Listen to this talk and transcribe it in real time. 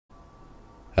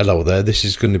Hello there, this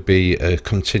is going to be a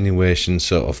continuation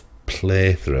sort of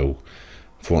playthrough,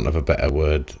 for want of a better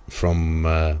word, from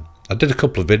I did a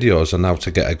couple of videos on how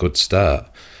to get a good start,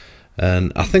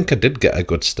 and I think I did get a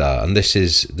good start, and this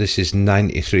is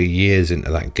 93 years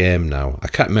into that game now. I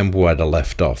can't remember where I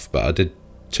left off, but I did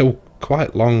two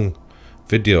quite long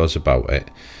videos about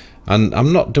it, and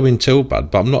I'm not doing too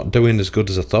bad, but I'm not doing as good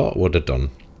as I thought I would have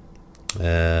done.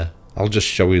 I'll just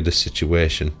show you the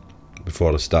situation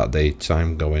before I start the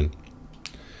time going.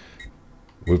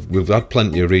 We've had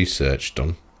plenty of research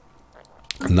done,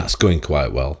 and that's going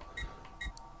quite well.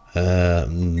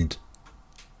 And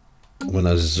when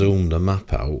I zoom the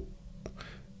map out,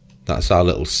 that's our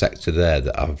little sector there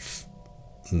that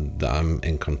I'm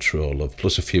in control of,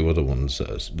 plus a few other ones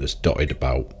that's dotted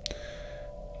about.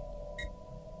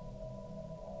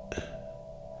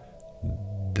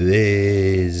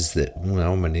 There's the,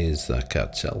 how many is there? I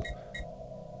can't tell.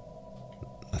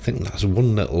 I think that's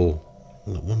one little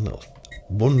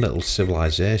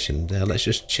civilization there. Let's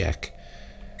just check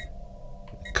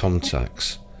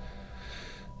contacts.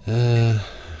 They're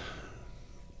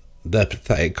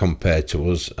pathetic compared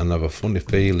to us, and I have a funny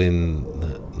feeling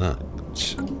that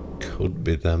could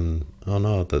be them. Oh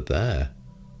no, they're there.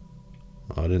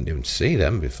 Oh, I didn't even see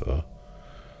them before.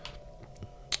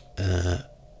 Let's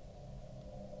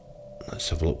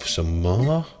have a look for some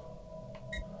more.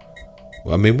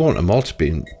 Well, I mean, we want them all to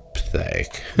be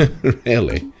pathetic,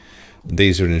 really.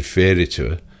 These are inferior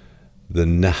to the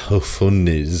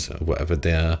Nahofunis, or whatever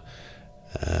they are.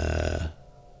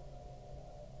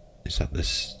 Is that the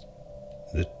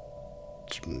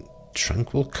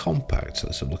Tranquil Compact?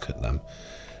 Let's have a look at them.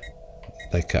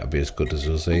 They can't be as good as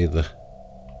us either.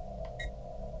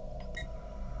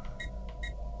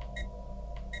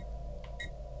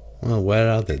 Well, where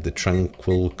are they? The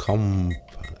Tranquil Compact.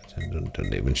 It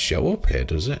doesn't even show up here,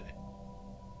 does it?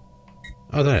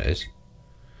 Oh, there it is.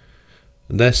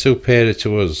 And they're superior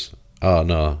to us. Oh,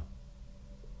 no.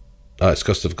 Oh, it's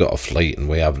because they've got a fleet and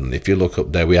we haven't. If you look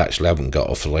up there, we actually haven't got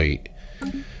a fleet.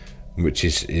 Which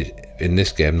is, in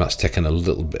this game, that's taking a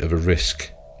little bit of a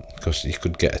risk, because you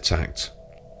could get attacked.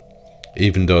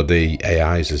 Even though the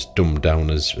AI is as dumbed down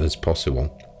as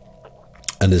possible,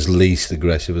 and as least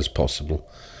aggressive as possible.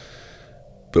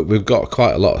 But we've got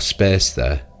quite a lot of space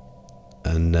there,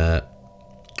 and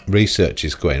research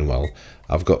is going well.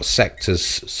 I've got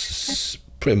sectors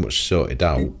pretty much sorted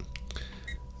out.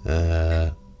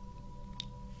 That's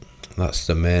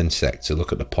the main sector.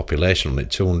 Look at the population on it,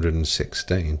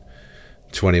 216,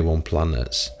 21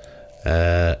 planets,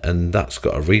 and that's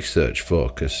got a research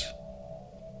focus.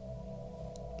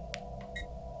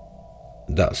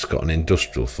 That's got an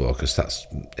industrial focus.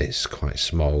 It's quite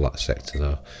small, that sector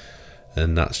though.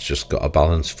 And that's just got a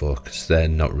balance focus. They're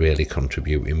not really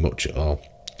contributing much at all.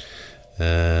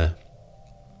 I'm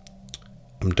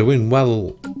doing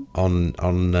well on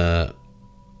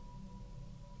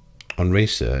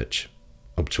research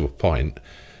up to a point,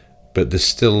 but there's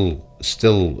still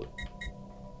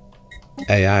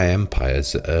AI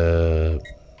empires that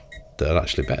are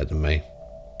actually better than me.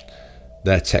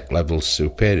 Their tech level's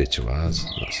superior to ours.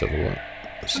 Let's have a look.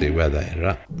 Let's see where they're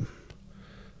at.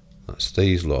 That's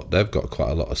these lot. They've got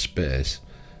quite a lot of space.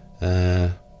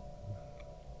 I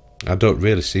don't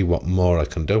really see what more I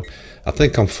can do. I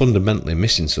think I'm fundamentally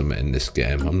missing something in this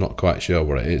game. I'm not quite sure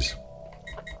what it is.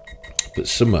 But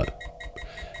something,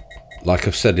 like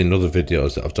I've said in other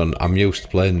videos that I've done, I'm used to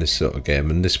playing this sort of game,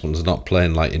 and this one's not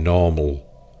playing like a normal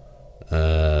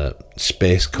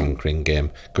space conquering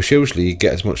game. Because usually you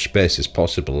get as much space as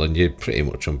possible and you're pretty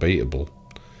much unbeatable.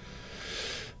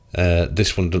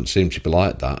 This one doesn't seem to be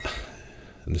like that,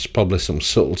 and there's probably some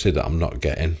subtlety that I'm not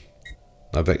getting.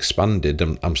 I've expanded,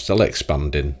 I'm still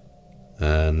expanding,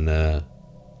 and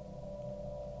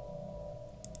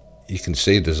you can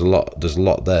see there's a lot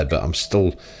there, but I'm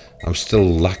still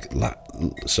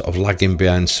sort of lagging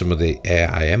behind some of the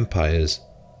AI empires,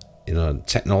 you know,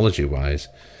 technology wise.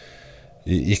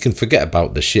 You can forget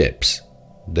about the ships,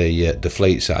 the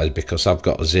fleet size, because I've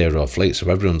got a 0 fleet, so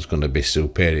everyone's going to be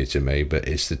superior to me. But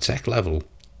it's the tech level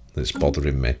that's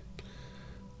bothering me.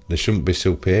 They shouldn't be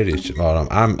superior to, or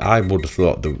I would have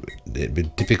thought that it'd be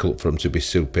difficult for them to be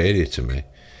superior to me.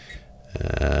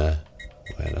 Where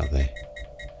are they?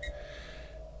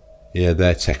 Yeah,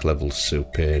 their tech level's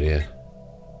superior.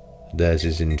 Theirs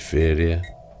is inferior.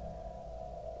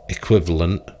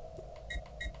 Equivalent.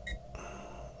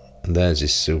 And theirs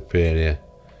is superior.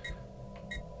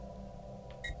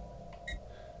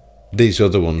 These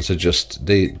other ones are just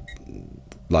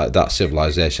like that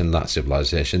civilization.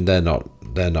 They're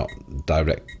not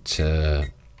direct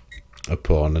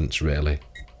opponents really.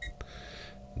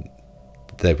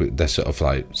 they're sort of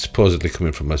like supposedly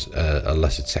coming from a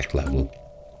lesser tech level.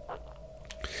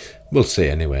 We'll see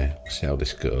anyway. We'll see how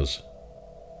this goes.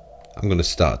 I'm going to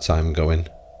start time going.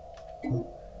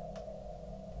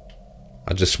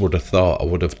 I just would have thought I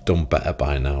would have done better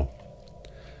by now.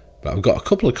 But I've got a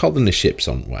couple of colony ships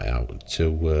on the way out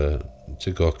to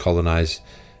go colonise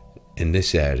in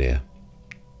this area,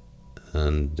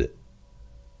 and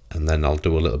then I'll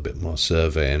do a little bit more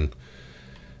surveying.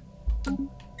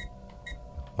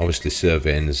 Obviously,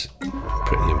 surveying is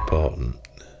pretty important.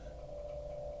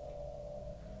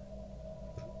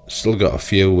 Still got a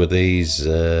few of these,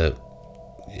 you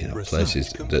know,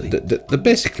 places. They're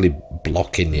basically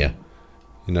blocking you,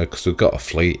 you know, because we've got a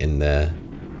fleet in there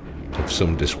of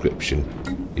some description.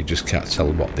 You just can't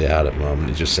tell what they are at the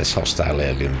moment. It just says hostile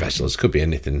alien vessels. Could be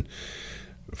anything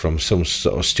from some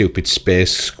sort of stupid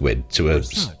space squid to a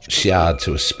shard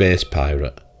to a space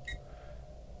pirate.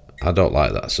 I don't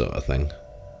like that sort of thing.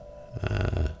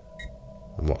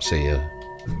 And what's here?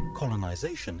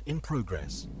 Colonization in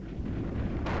progress.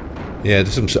 Yeah,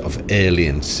 there's some sort of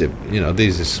alien ship. You know,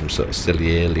 these are some sort of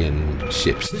silly alien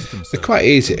ships. They're quite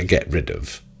easy to get rid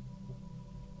of.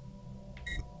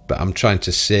 But I'm trying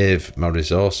to save my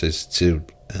resources to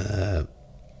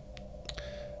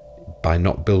by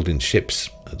not building ships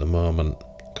at the moment,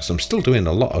 because I'm still doing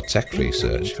a lot of tech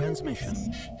research. I've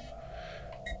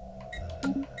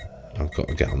got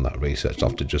to get on that research. I'll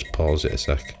have to just pause it a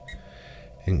sec.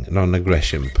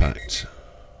 Non-aggression pact.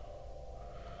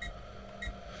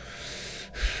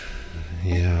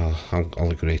 Yeah,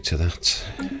 I'll agree to that.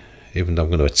 Even though I'm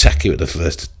going to attack you at the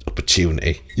first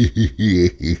opportunity.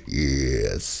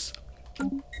 Yes.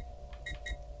 I'm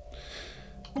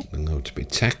going to be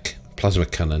tech, plasma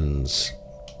cannons,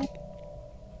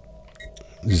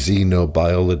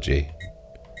 xenobiology,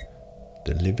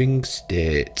 the living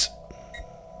state,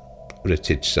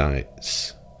 heritage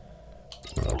sites.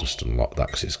 Well, I'll just unlock that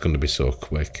because it's going to be so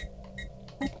quick.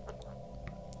 I'm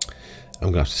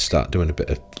going to have to start doing a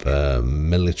bit of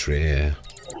military here,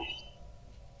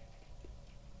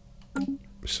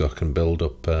 so I can build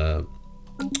up a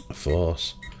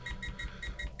force.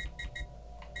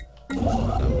 I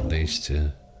want these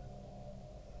to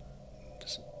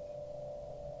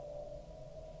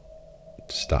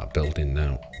start building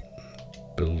now.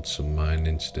 Build some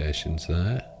mining stations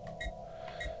there.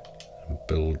 And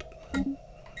build.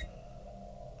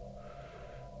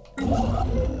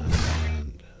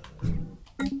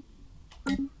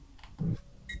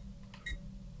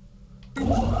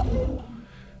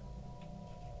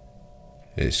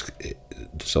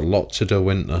 There's a lot to do,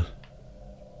 isn't there?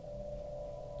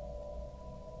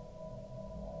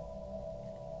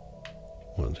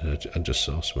 What did I just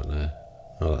saw something there?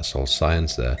 Oh, that's all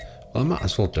science there. Well, I might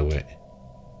as well do it.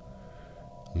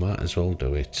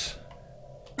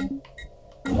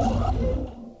 I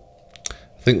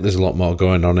think there's a lot more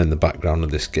going on in the background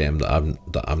of this game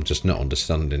that I'm just not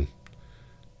understanding.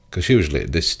 Because usually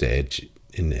at this stage,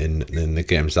 in the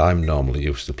games I'm normally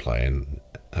used to playing,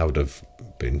 I would have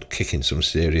been kicking some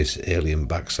serious alien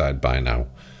backside by now.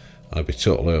 I'd be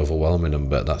totally overwhelming them,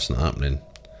 but that's not happening.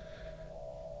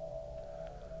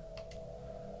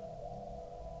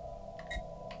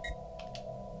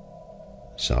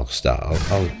 So I'll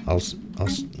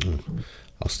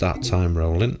start time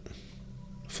rolling,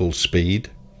 full speed.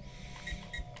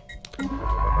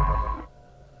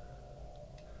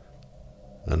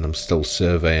 And I'm still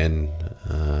surveying.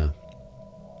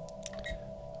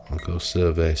 I'll go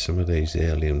survey some of these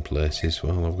alien places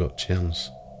while I've got a chance.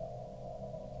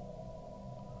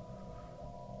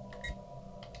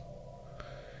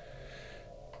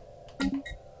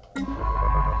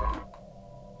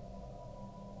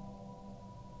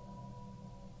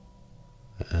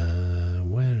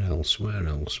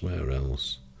 Where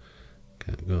else?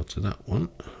 Can't go to that one.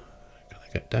 Can I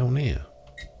get down here?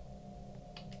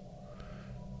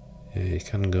 Yeah, you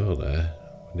can go there.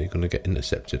 Are you going to get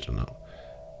intercepted or not?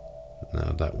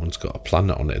 No, that one's got a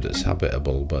planet on it that's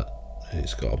habitable, but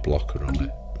it's got a blocker on it.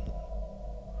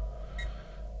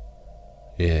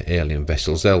 Yeah, alien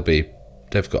vessels.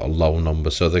 They've got a low number,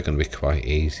 so they're going to be quite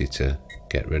easy to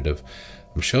get rid of.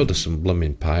 I'm sure there's some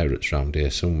blooming pirates around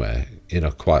here somewhere. You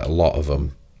know, quite a lot of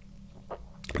them.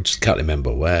 I just can't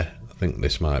remember where. I think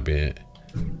this might be it.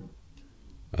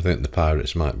 I think the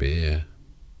pirates might be here.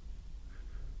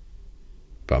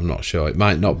 But I'm not sure. It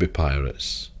might not be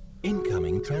pirates.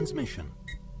 Incoming transmission.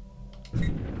 Yeah,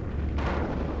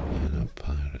 not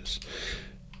pirates.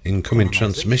 Incoming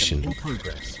transmission. In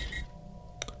progress.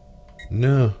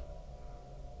 No.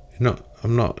 You're not.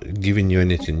 I'm not giving you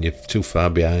anything. You're too far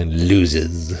behind.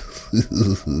 Losers.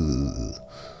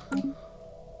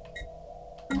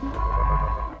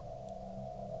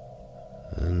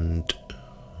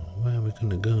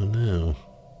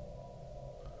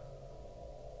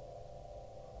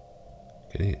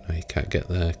 Can you? No, you can't get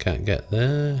there. Can't get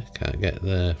there. Can't get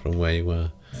there from where you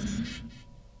were.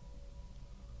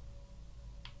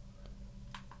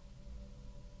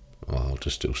 Well, I'll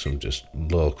just do some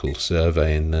local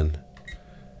surveying then.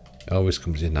 It always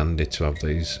comes in handy to have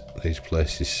these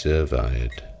places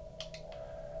surveyed.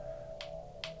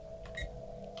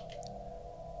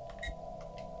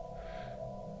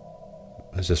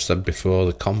 As I've said before,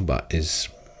 the combat is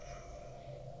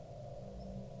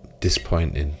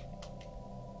disappointing.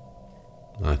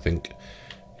 I think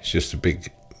it's just a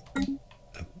big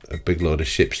load of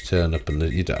ships turn up and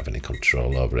you don't have any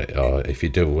control over it, or if you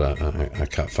do, I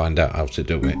can't find out how to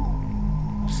do it.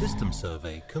 System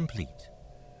survey complete.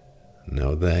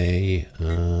 No, they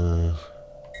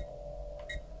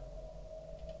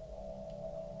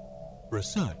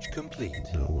Research complete.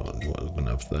 no, what are we going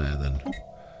to have there then?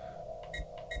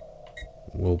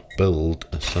 We'll build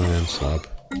a science lab.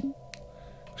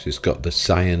 It's got the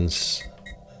science.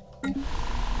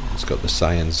 It's got the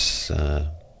science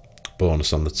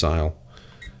bonus on the tile.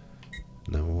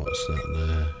 Now what's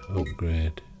that there?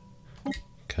 Upgrade.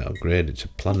 Can't upgrade it to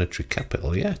planetary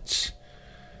capital yet.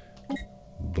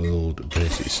 Build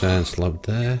basic science lab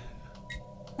there.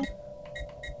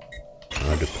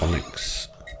 Hydroponics.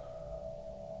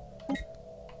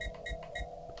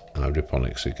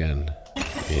 Hydroponics again.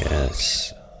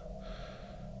 Yes.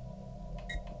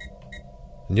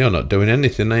 And you're not doing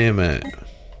anything, are you, mate?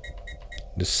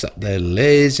 Just sat there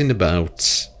lazing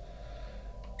about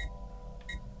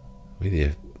with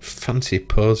your fancy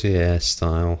posy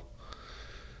hairstyle.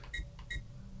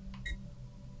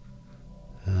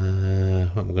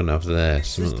 What am I going to have there?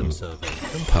 Some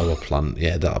power plant.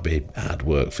 Yeah, that'll be hard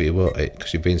work for you, won't it?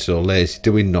 Because you've been so lazy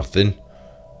doing nothing.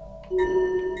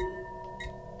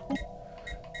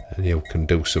 And you can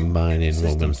do some mining,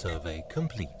 woman. Survey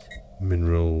complete.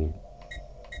 Mineral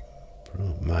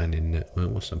mining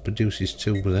network. What's that? Produces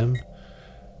two of them.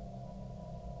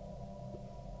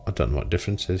 I don't know what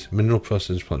difference is. Mineral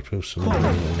processing plant produce some.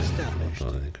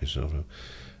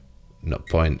 Not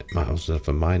point miles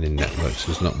for mining networks.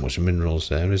 There's not much minerals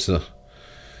there, is there?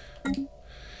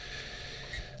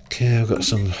 Okay, I've got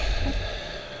some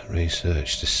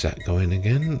research to set going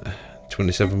again.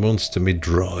 27 months to me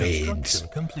droids.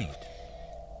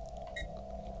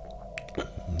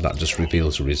 That just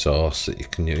reveals a resource that you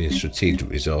can use, strategic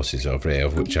resources over here,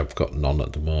 of which I've got none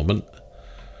at the moment.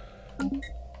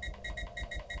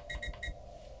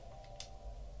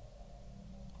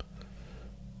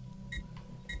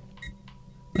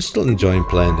 I'm still enjoying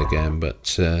playing the game,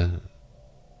 but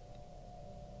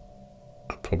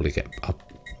I'll probably get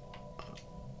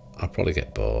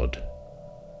bored.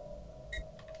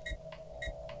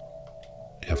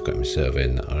 Yeah, I've got me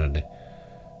surveying that already.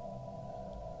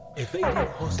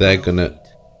 They're gonna.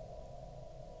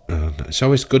 It's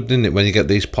always good, isn't it, when you get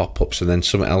these pop-ups and then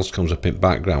something else comes up in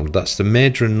background. That's the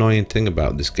major annoying thing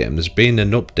about this game. There's been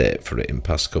an update for it in the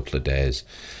past couple of days,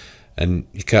 and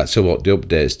you can't tell what the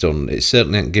update's done. It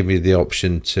certainly ain't give you the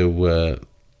option to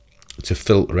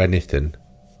filter anything.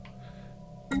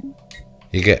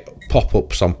 You get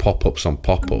pop-ups on pop-ups on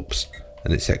pop-ups,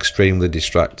 and it's extremely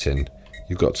distracting.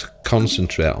 You've got to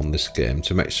concentrate on this game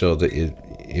to make sure that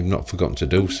you've not forgotten to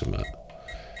do something,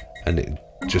 and it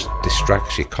just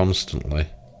distracts you constantly.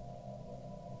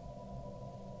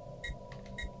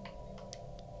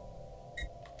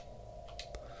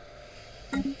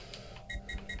 I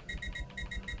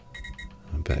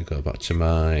better go back to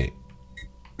my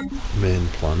main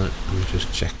planet and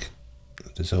just check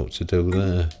if there's out to do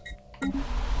there.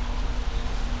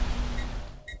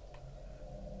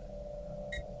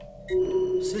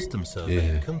 System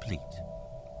survey complete.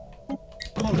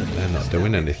 They're not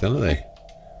doing anything, are they?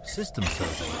 System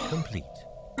survey complete.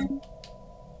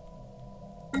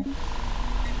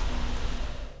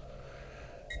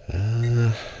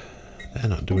 They're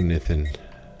not doing anything.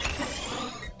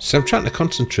 So I'm trying to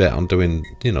concentrate on doing,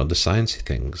 you know, the sciencey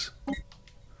things.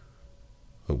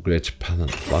 Upgrade to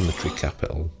planetary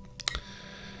capital.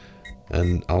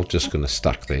 And I'm just going to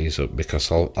stack these up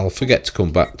because I'll forget to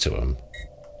come back to them.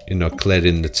 You know,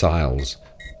 clearing the tiles,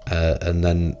 and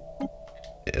then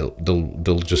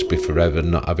they'll just be forever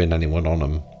not having anyone on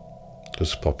them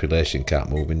because the population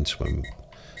can't move into them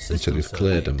until you've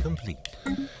cleared them. Complete.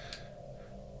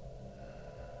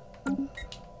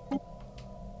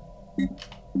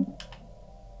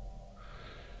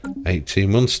 $18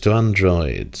 months to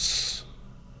androids.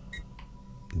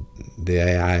 The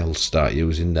AI will start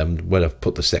using them where I've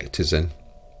put the sectors in.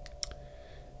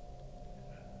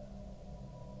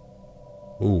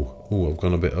 Ooh, I've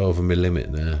gone a bit over my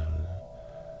limit there.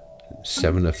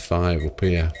 7 of 5 up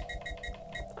here.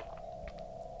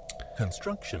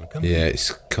 Construction complete. Yeah,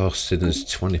 it's costing us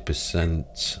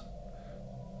 20%.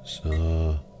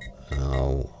 So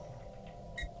I'll...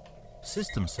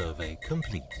 System survey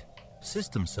complete.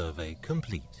 System survey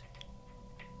complete.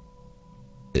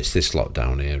 It's this lot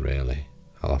down here, really.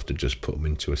 I'll have to just put them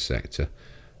into a sector.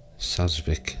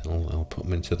 Sazvik, I'll put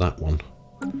them into that one.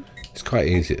 It's quite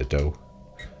easy to do,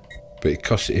 but it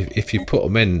costs. If you put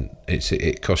them in,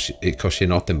 it costs you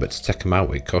nothing. But to take them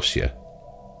out, it costs you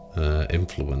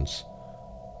influence.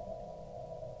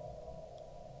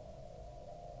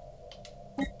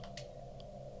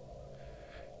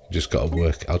 You just got to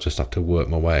work. I'll just have to work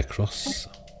my way across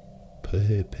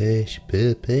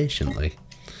patiently.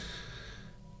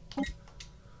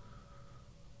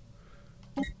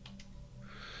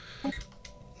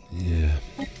 Yeah.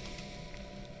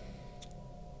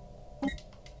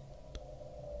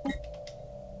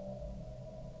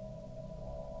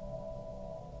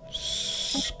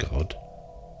 God.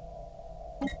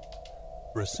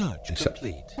 Research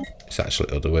complete. It's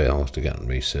actually the other way. I'll have to get and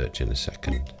research in a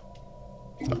second.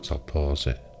 In fact, I'll pause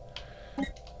it.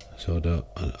 So I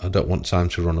don't want time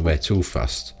to run away too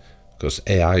fast, because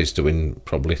AI is doing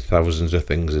probably thousands of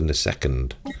things in a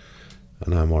second,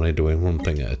 and I'm only doing one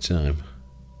thing at a time.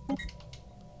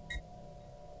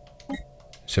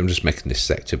 So I'm just making this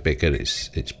sector bigger.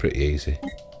 It's pretty easy.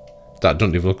 That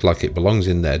doesn't even look like it belongs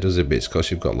in there, does it? But it's because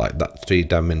you've got like that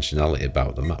three-dimensionality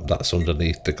about the map. That's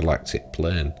underneath the galactic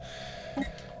plane.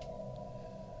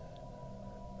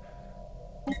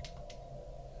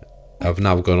 I've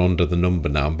now gone under the number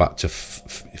now. I'm back to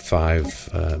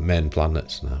 5 main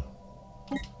planets now.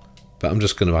 But I'm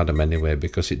just going to add them anyway,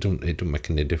 because it don't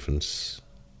make any difference.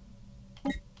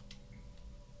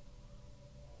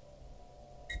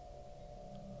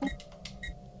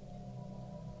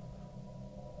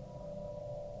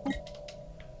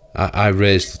 I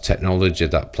raised the technology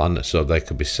of that planet so they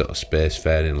could be sort of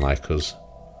spacefaring like us.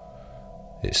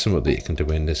 It's something that you can do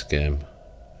in this game.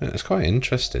 It's quite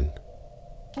interesting.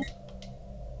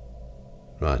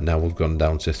 Right, now we've gone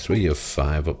down to 3 of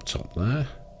 5 up top there.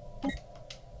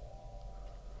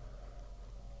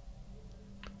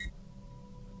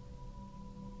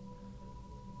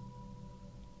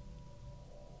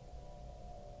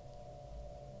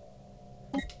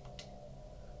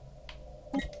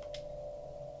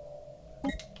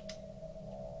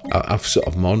 I've sort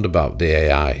of moaned about the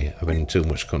AI having too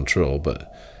much control,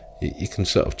 but you can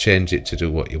sort of change it to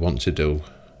do what you want to do.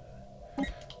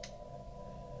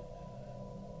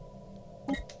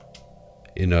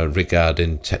 You know,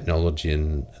 regarding technology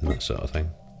and that sort of thing.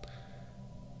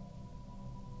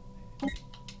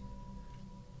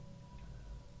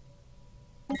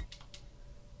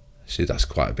 See, that's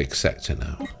quite a big sector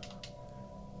now.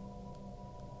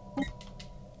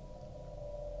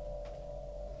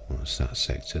 What's that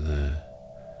sector there?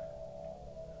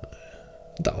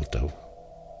 That'll do.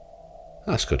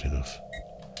 That's good enough.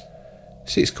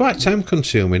 See, it's quite time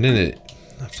consuming, isn't it?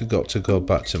 I've got to go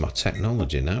back to my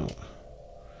technology now.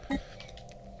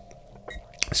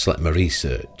 Select my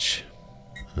research.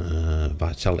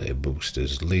 Vitality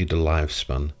boosters, leader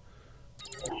lifespan.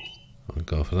 I'll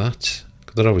go for that.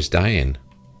 They're always dying.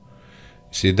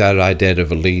 See, their idea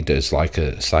of a leader is like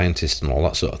a scientist and all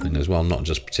that sort of thing as well, not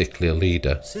just particularly a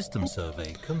leader. System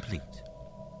survey complete.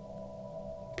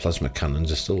 Plasma cannons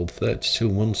are still 32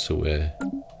 months away.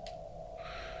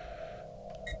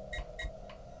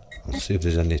 I'll see if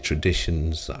there's any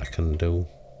traditions that I can do.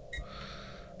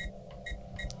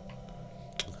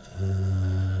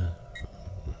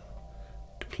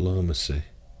 Diplomacy.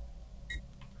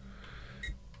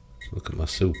 Let's look at my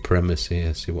supremacy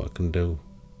and see what I can do.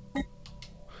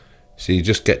 So you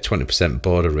just get 20%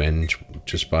 border range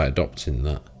just by adopting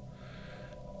that.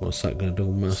 What's that going to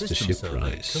do? Master ship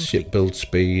rights, ship build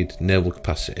speed, naval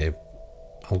capacity.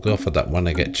 I'll go for that when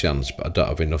I get a chance, but I don't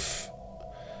have enough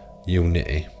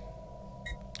unity.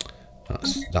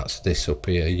 That's this up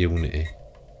here. Unity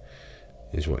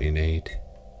is what you need.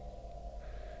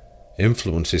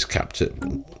 Influence is capped at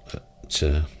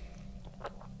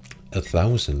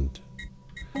 1,000.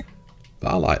 But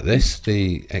I like this.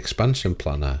 The expansion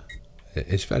planner.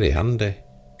 It's very handy.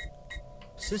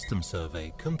 System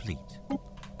survey complete.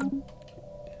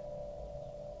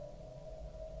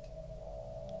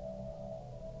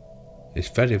 It's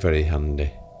very, very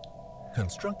handy.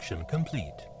 Construction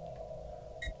complete.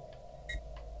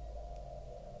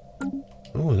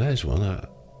 Oh, there's one. I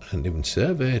hadn't even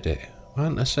surveyed it. Why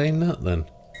hadn't I seen that then?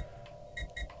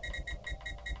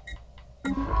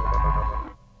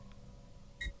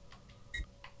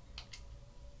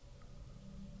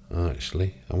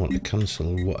 Actually, I want to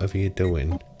cancel whatever you're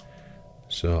doing.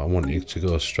 So I want you to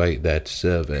go straight there to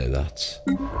survey that.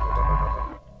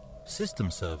 System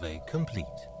survey complete.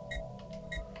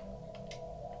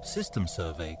 System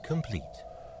survey complete.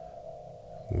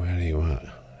 Where are you at?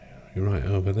 You're right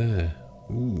over there.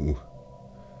 Ooh.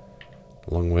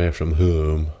 Long way from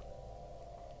home.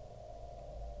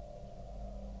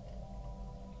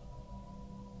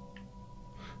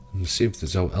 And see if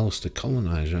there's out else to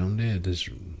colonise around here. There's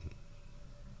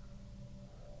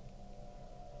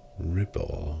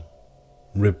Riblaw.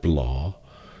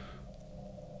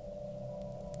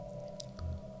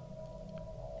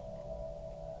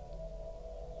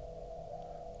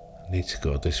 I need to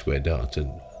go this way down to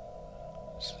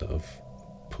sort of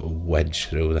put a wedge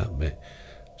through that bit.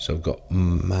 So I've got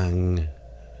Vang.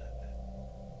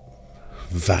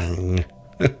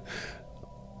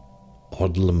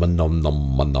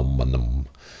 Odlamanom.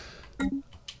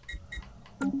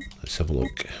 Let's have a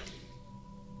look.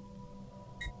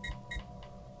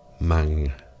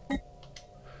 Mang.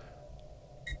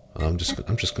 I'm just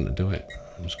going to do it.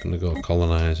 I'm just going to go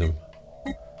colonise them.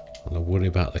 I'll worry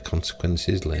about the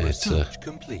consequences later. Research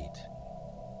complete.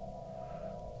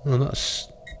 Oh, there's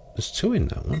two in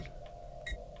that one.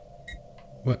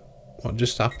 What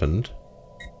just happened?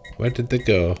 Where did they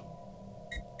go?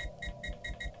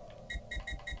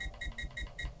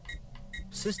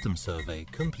 System survey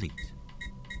complete.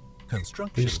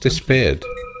 Construction They just disappeared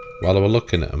while I was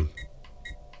looking at them.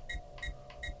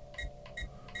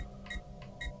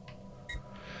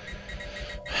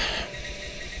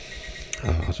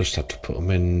 I'll just have to put them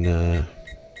in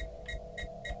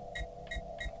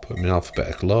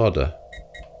alphabetical order.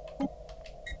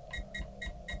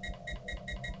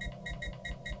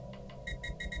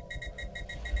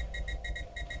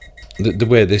 The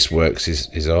way this works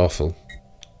is awful.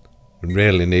 We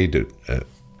really need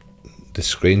the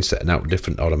screen setting out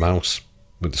different on a mouse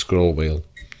with the scroll wheel.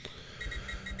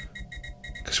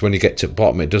 Because when you get to the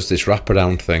bottom, it does this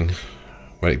wraparound thing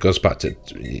where it goes back to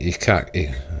I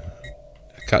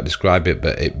can't describe it,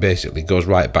 but it basically goes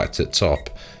right back to the top,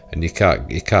 and you can't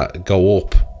go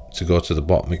up to go to the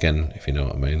bottom again, if you know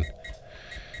what I mean.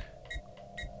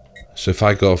 So if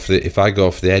I go off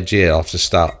the edge here, I'll have to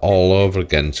start all over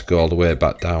again to go all the way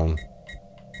back down.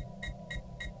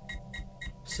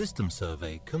 System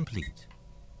survey complete.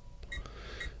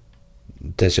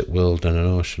 Desert world and an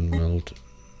ocean world.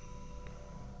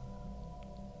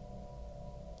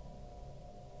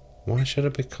 Why should I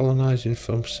be colonising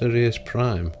from Sirius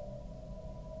Prime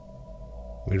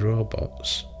with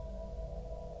robots?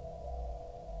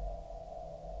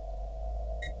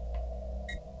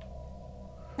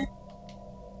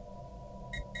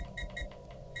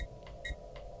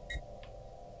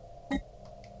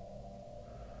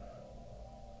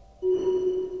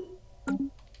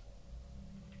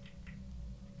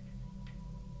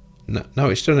 No,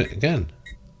 it's done it again.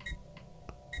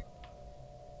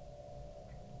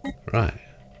 Right.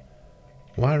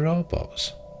 Why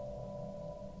robots?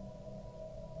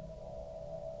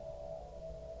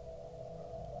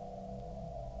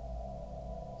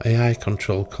 AI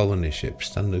control colony ship,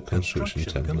 standard construction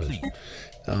template. Complete.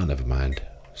 Oh, never mind.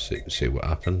 See what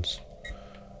happens.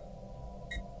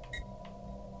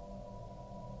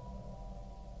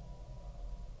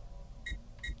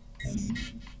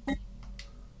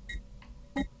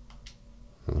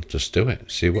 I'll just do it.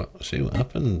 See what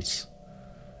happens.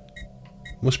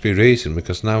 Must be a reason,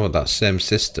 because now with that same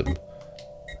system,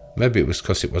 maybe it was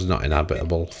because it was not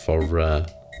inhabitable for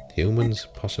humans,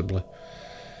 possibly.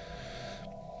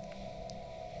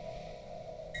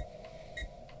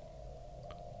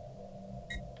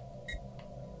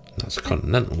 That's a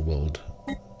continental world.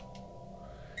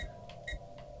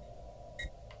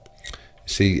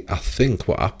 See, I think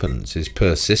what happens is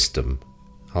per system.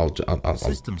 I'll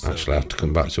actually have to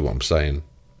come back to what I'm saying.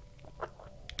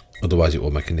 Otherwise it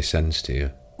won't make any sense to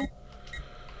you.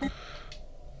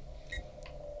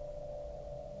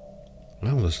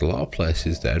 Well, there's a lot of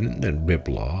places there, isn't there?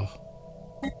 Riblaw.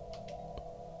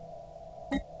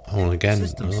 Oh, and again,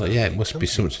 well, yeah, it must be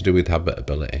something to do with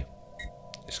habitability.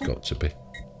 It's got to be.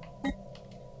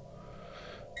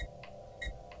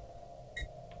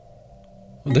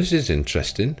 Well, this is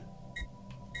interesting.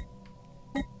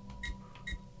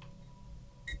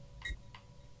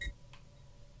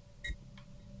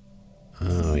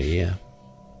 Oh, yeah.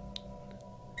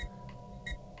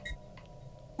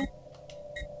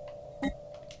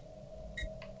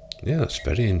 Yeah, that's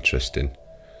very interesting.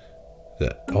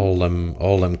 That all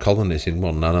them colonies in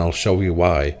one, and I'll show you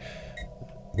why.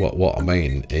 What I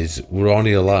mean is we're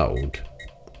only allowed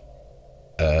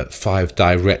 5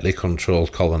 directly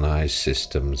controlled colonized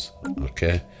systems.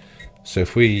 Okay, so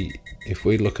if we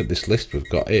look at this list we've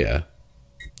got here,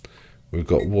 We've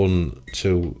got 1,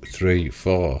 2, 3,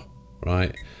 4,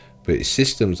 right? But it's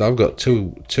systems. I've got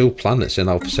two planets in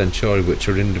Alpha Centauri which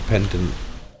are independent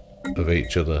of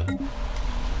each other,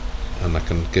 and I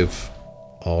can give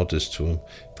orders to them.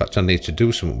 In fact, I need to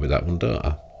do something with that one, don't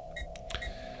I?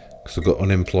 Because I've got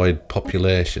unemployed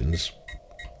populations.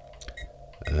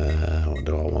 What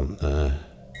do I want there?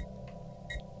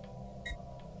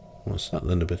 What's that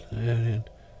then? A bit.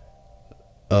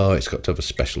 Oh, it's got to have a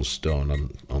special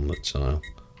stone on the tile.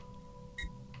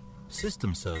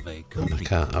 System survey And I complete.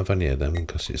 can't have any of them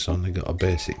because it's only got a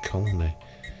basic colony.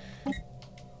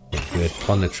 Upgrade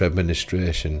planetary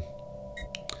administration.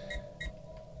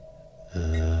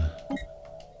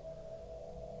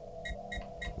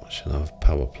 What should I have?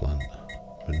 Power plant.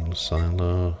 Mineral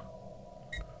silo.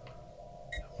 I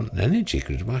want an energy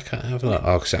grid. Why can't I have that?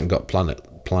 Oh, because I haven't got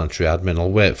planetary admin.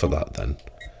 I'll wait for that then.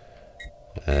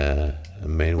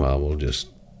 And meanwhile, we'll just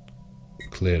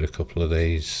clear a couple of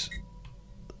these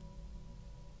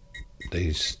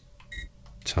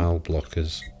tile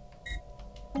blockers.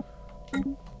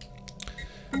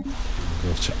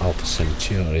 Go to Alpha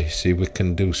Centauri. See, we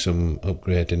can do some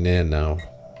upgrading here now.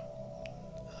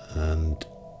 And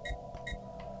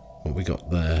what we got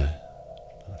there?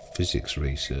 Physics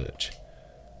research.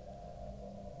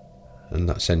 And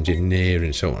that's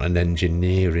engineering. So an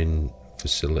engineering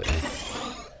facility.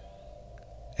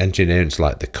 Engineering's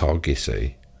like the cog, you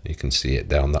see. You can see it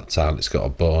down that tile. It's got a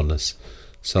bonus.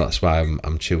 So that's why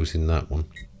I'm choosing that one.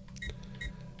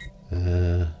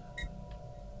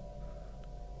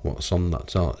 What's on that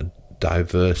tile? A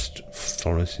diverse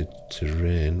forested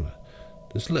terrain.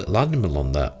 There's a little animal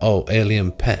on there. Oh,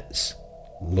 alien pets.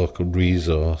 Local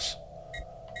resource.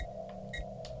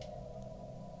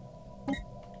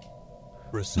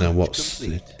 Research Now what's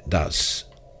complete. that's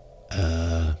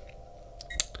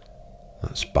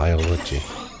biology.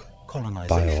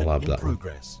 Colonization Biolab, in that one.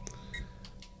 progress.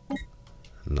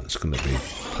 And that's going to be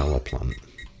power plant.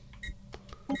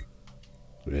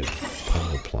 Great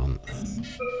power plant.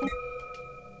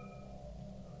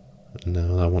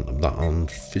 No, I want that on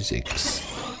physics.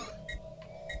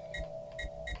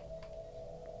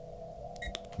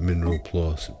 Mineral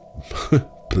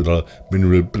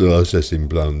mineral processing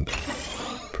plant.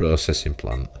 Processing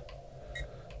plant.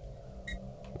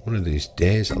 One of these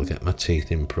days I'll get my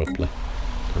teeth in properly.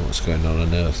 Know what's going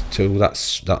on Earth too.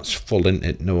 That's full, isn't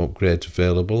it? No upgrades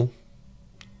available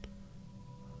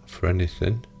for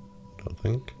anything, I don't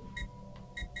think.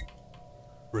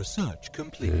 Research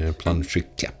complete. Yeah, planetary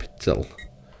capital.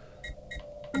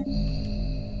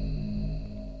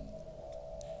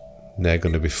 They're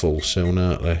going to be full soon,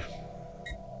 aren't they?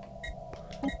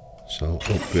 So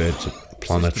upgrade to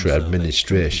planetary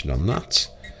administration on that,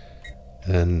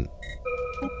 and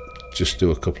just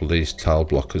do a couple of these tile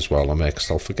blockers while I make,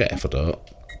 because I'll forget if I don't.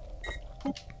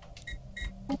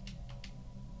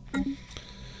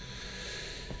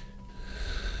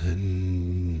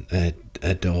 And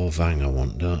a door vang I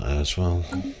want, don't I, as well?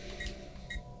 A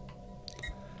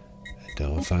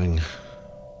door vang.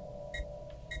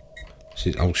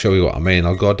 See, I'll show you what I mean.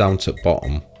 I'll go down to the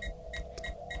bottom,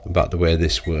 about the way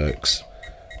this works.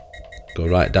 Go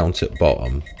right down to the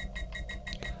bottom,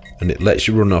 and it lets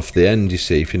you run off the end, you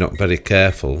see, if you're not very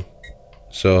careful.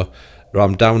 So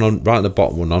I'm down on right at the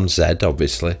bottom one on Z,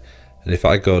 obviously, and if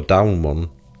I go down one,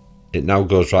 it now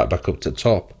goes right back up to the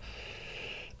top.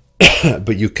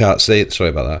 But you can't see it. Sorry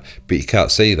about that. But you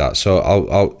can't see that.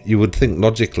 So you would think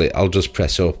logically I'll just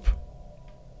press up.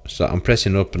 So I'm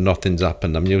pressing up and nothing's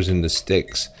happened. I'm using the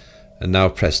sticks, and now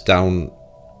press down.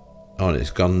 Oh, and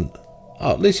it's gone.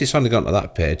 Oh, at least it's only gone to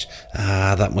that page.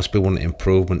 Ah, that must be one of the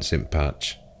improvements in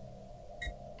patch.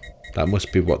 That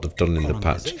must be what they've done in the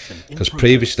patch. Because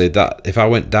previously, that if I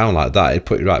went down like that, it'd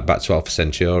put you right back to Alpha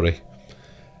Centauri.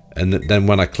 And then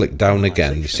when I click down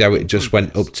again, you see how it just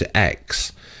went up to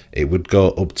X? It would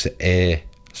go up to A.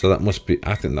 So that must be,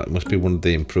 I think that must be one of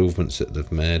the improvements that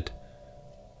they've made.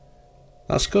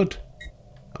 That's good.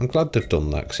 I'm glad they've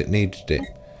done that, because it needed it.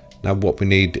 Now what we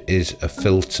need is a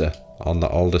filter on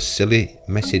all the silly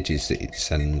messages that it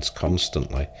sends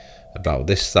constantly about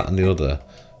this, that and the other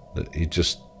that you're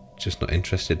just not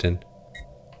interested in.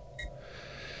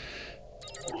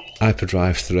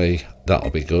 Hyperdrive 3,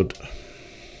 that'll be good.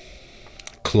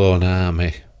 Clone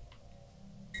army.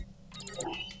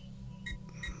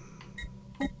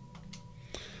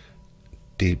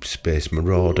 Deep space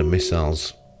marauder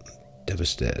missiles.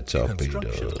 Devastator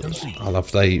torpedoes. I'll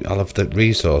have the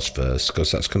resource first,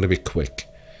 because that's going to be quick.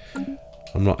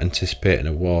 I'm not anticipating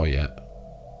a war yet,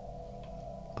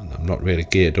 and I'm not really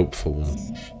geared up for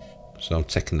one, so I'm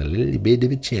taking a little bit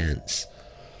of a chance.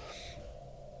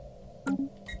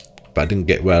 But I didn't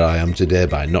get where I am today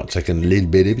by not taking a little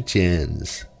bit of a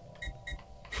chance.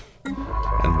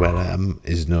 And where I am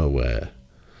is nowhere.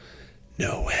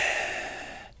 Nowhere.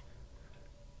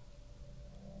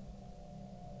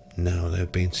 Now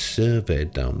they've been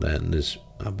surveyed down there and there's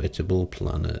habitable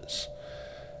planets.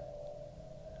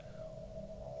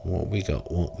 What we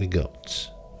got, what we got.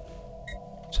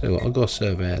 So I'll go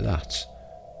survey that.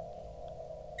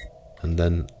 And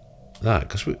then that,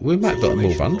 because we might be able to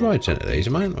move androids into these,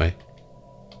 mightn't we?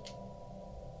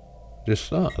 Just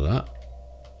thought of that.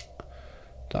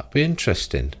 That'd be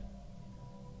interesting.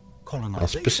 I'll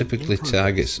specifically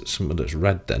target something that's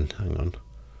red then. Hang on.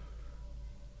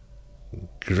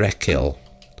 Grekil.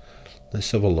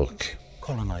 Let's have a look.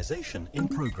 Colonization in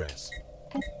progress.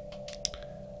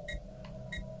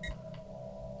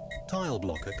 Tile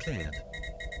blocker cleared.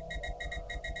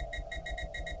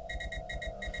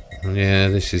 Yeah,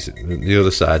 this is the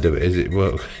other side of it, is it?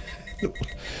 Well,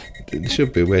 there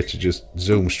should be a way to just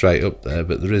zoom straight up there,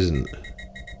 but there isn't.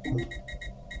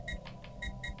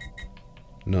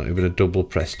 Not even a double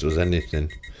press does anything.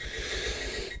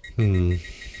 I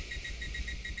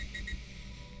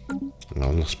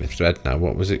lost my thread now.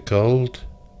 What was it called?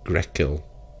 Grekil.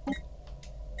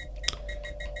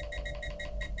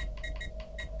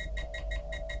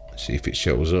 See if it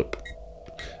shows up.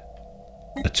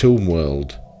 A tomb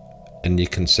world. And you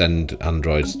can send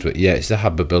androids to it. Yeah, it's the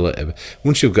habitability.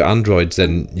 Once you've got androids,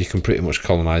 then you can pretty much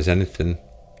colonize anything.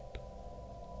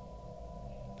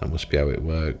 That must be how it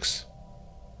works.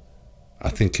 I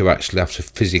think you actually have to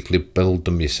physically build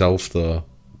them yourself, though.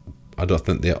 I don't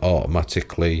think they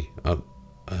automatically... or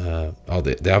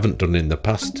they haven't done in the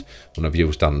past when I've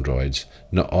used androids.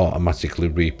 Not automatically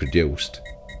reproduced.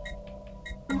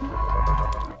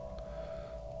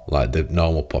 Like the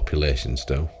normal populations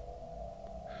do.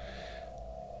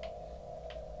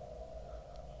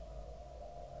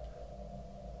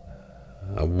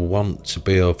 I want to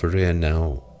be over here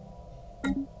now.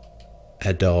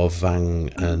 Edor Vang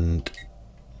and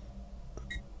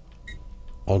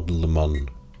Odlemon,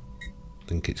 I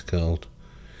think it's called.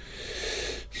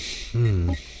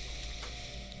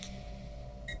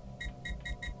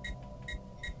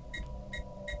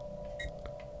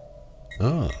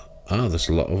 Oh, there's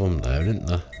a lot of them there, isn't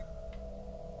there?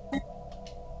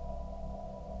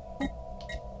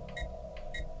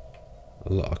 A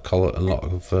lot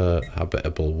of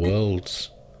habitable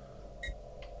worlds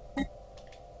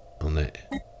on it.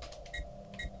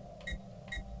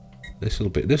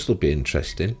 This'll be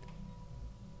interesting.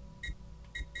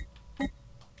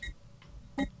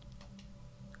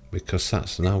 Because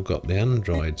that's now got the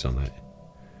androids on it.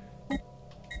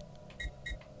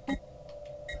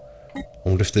 I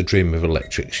wonder if they dream of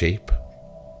electric sheep.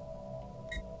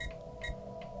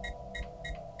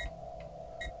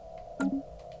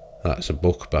 That's a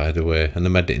book, by the way, and they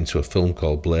made it into a film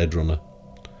called Blade Runner,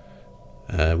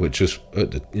 which was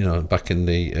back in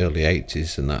the early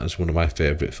 80s, and that was one of my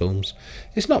favourite films.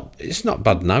 It's not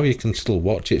bad now. You can still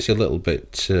watch it. It's a little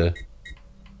bit.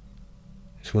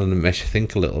 It's one that makes you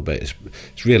think a little bit.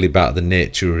 It's really about the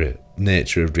nature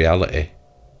of reality,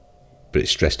 but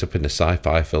it's dressed up in a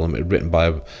sci-fi film. It's written by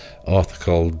an author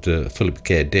called Philip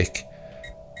K. Dick,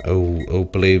 who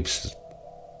believes,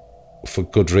 for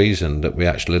good reason, that we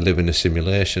actually live in a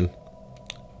simulation.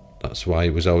 That's why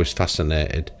he was always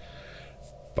fascinated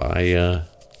by the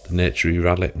nature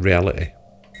of reality.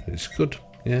 It's good,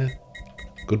 yeah.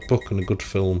 Good book and a good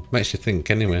film. Makes you think,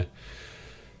 anyway.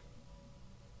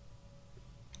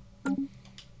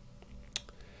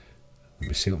 Let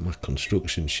me see what my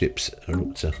construction ships are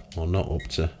up to, or not up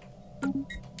to.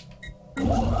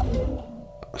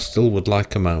 I still would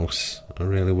like a mouse. I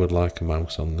really would like a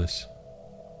mouse on this.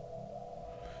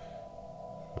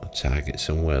 I'll target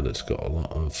somewhere that's got a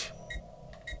lot of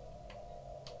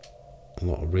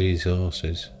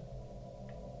resources.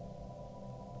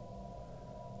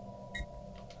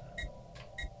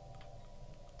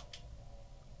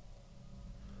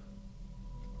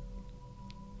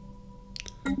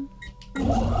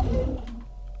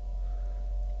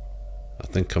 I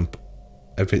think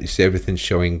everything's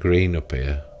showing green up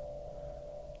here,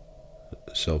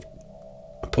 so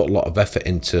I put a lot of effort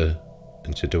into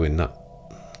doing that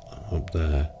up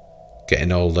there,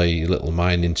 getting all the little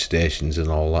mining stations and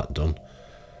all that done,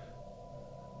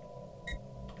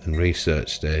 and research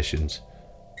stations.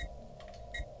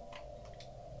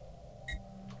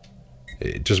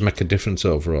 It does make a difference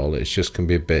overall. It just can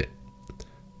be a bit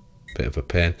of a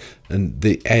pain, and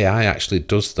the AI actually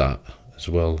does that as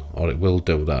well, or it will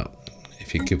do that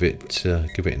if you give it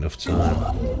enough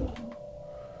time.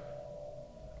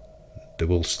 They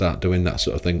will start doing that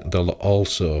sort of thing. They'll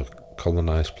also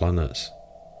colonize planets.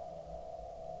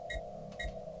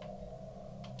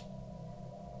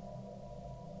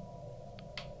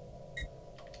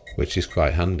 which is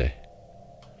quite handy.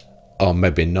 Or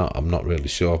maybe not, I'm not really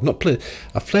sure.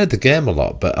 I've played the game a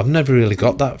lot, but I've never really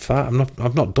got that far.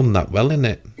 I've not done that well in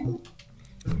it.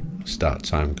 Start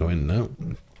time going now.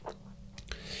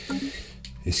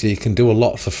 You see, you can do a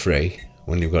lot for free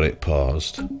when you've got it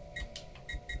paused.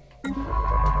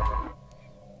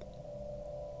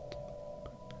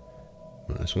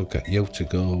 Might as well get you to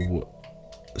go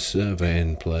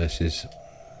surveying places.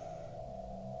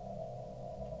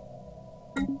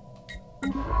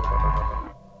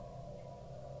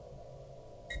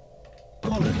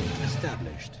 Colony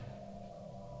established.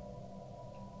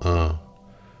 Ah,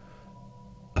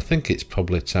 I think it's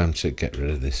probably time to get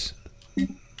rid of this.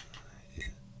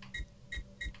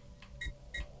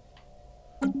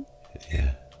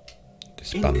 Yeah,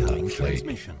 disband Incoming that fleet.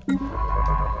 transmission.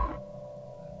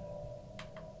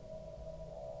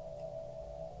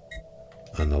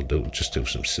 And I'll just do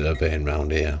some surveying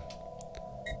round here.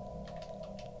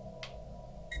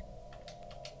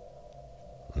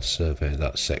 I'll survey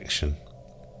that section.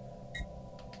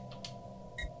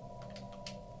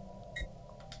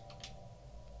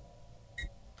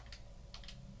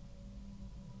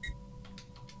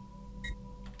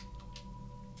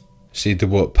 See, they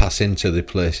won't pass into the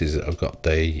places that have got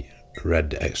the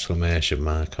red exclamation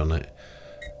mark on it.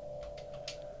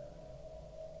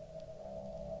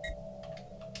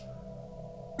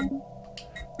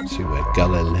 See where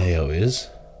Galileo is.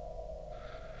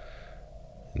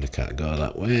 And they can't go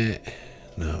that way.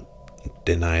 No,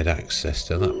 denied access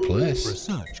to that place.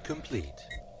 Research complete.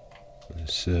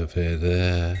 Survey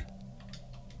there.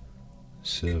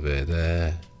 Survey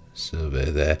there. Survey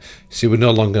there. See, we're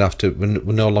no longer we're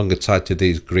no longer tied to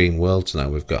these green worlds now.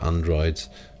 We've got androids,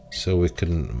 so we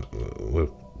can.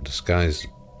 The sky's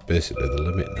basically the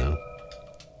limit now.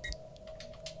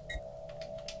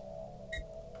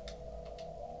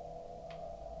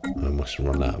 I must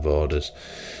run out of orders.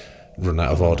 Run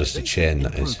out of orders to chain,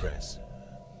 that is.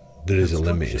 There is a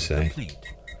limit, you say.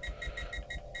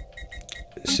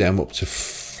 See, I'm up to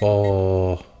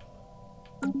 4.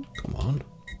 Come on.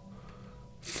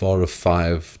 4 of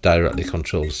 5 directly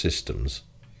controlled systems.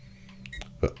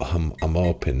 But I'm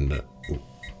hoping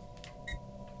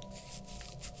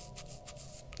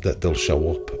that they'll show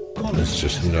up. It's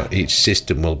just, you know, each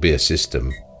system will be a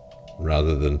system,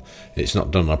 rather than it's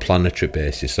not done on a planetary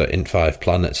basis. So in 5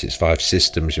 planets, it's 5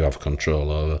 systems you have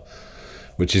control over,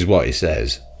 which is what he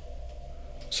says.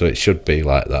 So it should be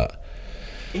like that.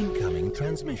 Incoming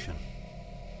transmission.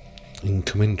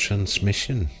 Incoming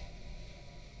transmission.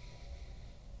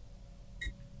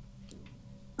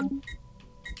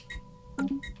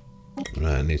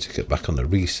 Right, I need to get back on the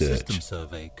research. System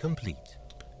survey complete.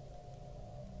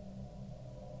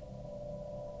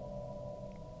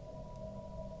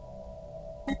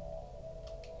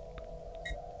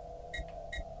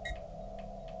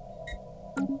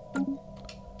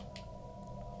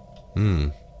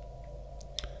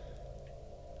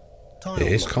 It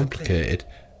is complicated,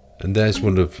 and there's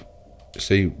one of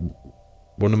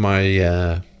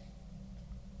my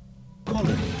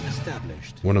colony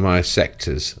established. one of my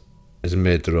sectors has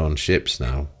made their own ships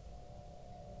now,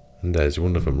 and there's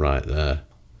one of them right there.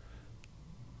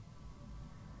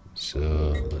 So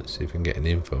let's see if we can get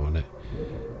any info on it.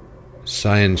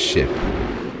 Science ship.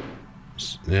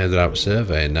 Yeah, they're out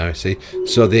surveying now, see.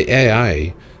 So the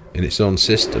AI in its own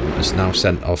system has now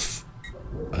sent off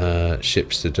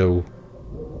ships to do,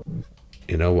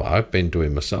 you know, what I've been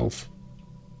doing myself.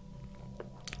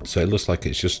 So it looks like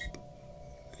it's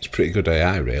pretty good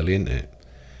AI, really, isn't it?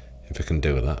 If I can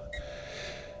do that.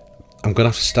 I'm going to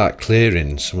have to start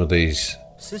clearing some of these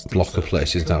blocker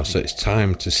places now, so it's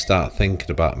time to start thinking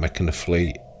about making a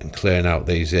fleet and clearing out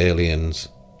these aliens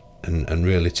and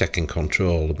really taking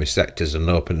control of my sectors and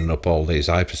opening up all these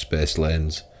hyperspace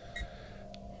lanes,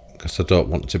 because I don't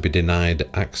want to be denied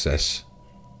access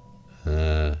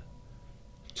to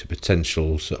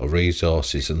potential sort of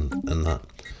resources and that.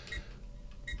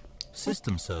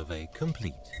 System survey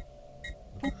complete.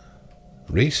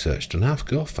 Research doesn't have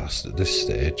to go fast at this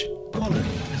stage. Colony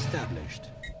established.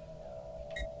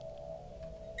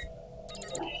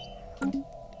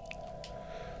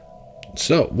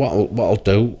 So what I'll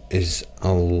do is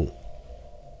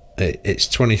it's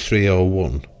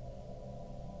 2301,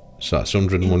 so that's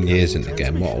 101 years in the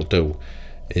game. What I'll do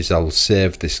is I'll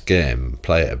save this game,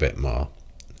 play it a bit more,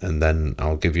 and then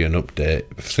I'll give you an update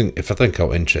if I think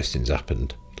how interesting's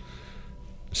happened.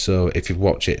 So if you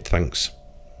watch it, thanks,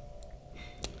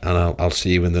 and I'll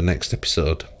see you in the next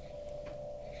episode.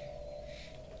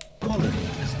 Colony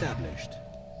established.